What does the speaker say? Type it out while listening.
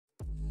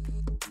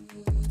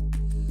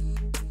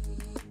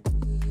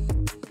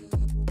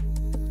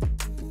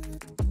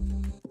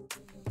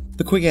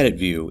The QuickEdit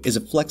view is a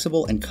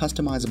flexible and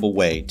customizable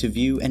way to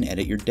view and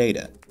edit your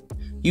data.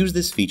 Use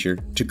this feature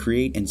to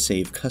create and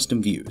save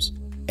custom views,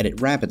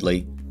 edit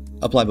rapidly,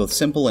 apply both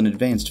simple and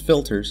advanced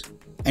filters,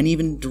 and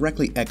even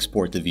directly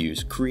export the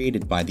views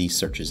created by these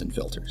searches and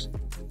filters.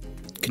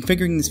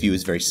 Configuring this view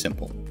is very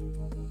simple.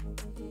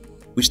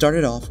 We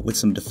started off with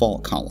some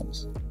default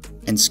columns,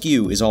 and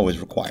skew is always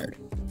required,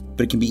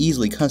 but it can be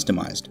easily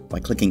customized by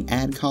clicking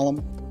Add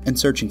Column and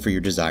searching for your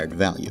desired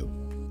value.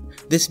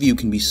 This view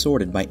can be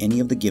sorted by any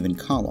of the given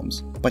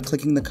columns by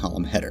clicking the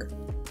column header.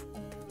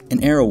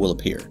 An arrow will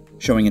appear,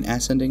 showing an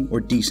ascending or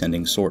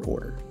descending sort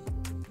order.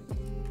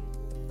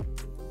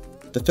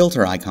 The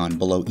filter icon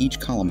below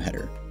each column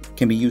header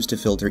can be used to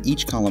filter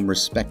each column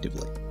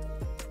respectively.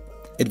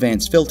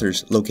 Advanced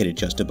filters, located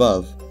just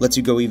above, lets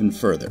you go even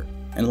further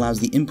and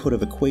allows the input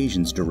of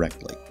equations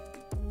directly.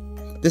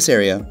 This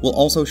area will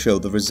also show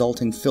the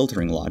resulting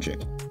filtering logic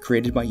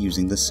created by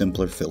using the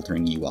simpler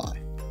filtering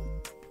UI.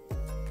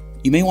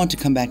 You may want to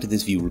come back to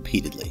this view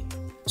repeatedly,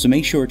 so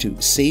make sure to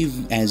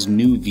save as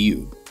new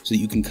view so that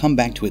you can come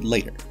back to it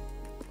later.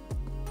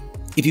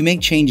 If you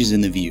make changes in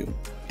the view,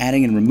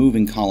 adding and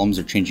removing columns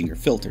or changing your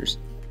filters,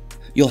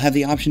 you'll have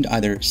the option to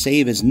either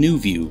save as new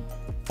view,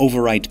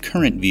 overwrite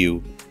current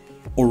view,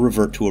 or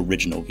revert to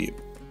original view.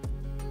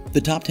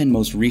 The top 10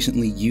 most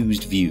recently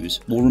used views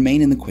will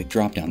remain in the quick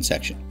drop-down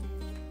section.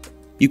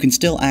 You can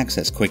still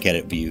access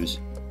QuickEdit views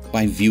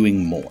by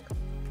viewing more.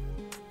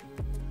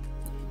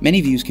 Many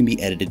views can be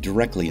edited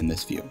directly in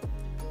this view.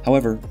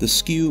 However, the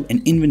skew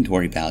and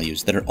inventory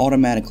values that are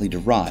automatically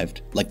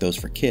derived, like those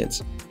for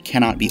kids,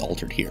 cannot be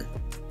altered here.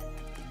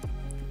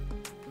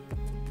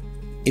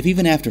 If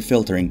even after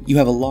filtering you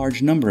have a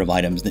large number of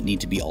items that need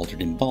to be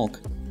altered in bulk,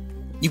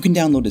 you can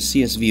download a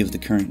CSV of the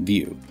current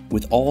view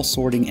with all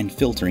sorting and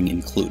filtering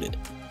included,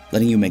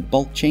 letting you make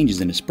bulk changes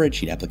in a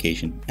spreadsheet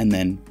application and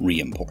then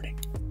re-importing.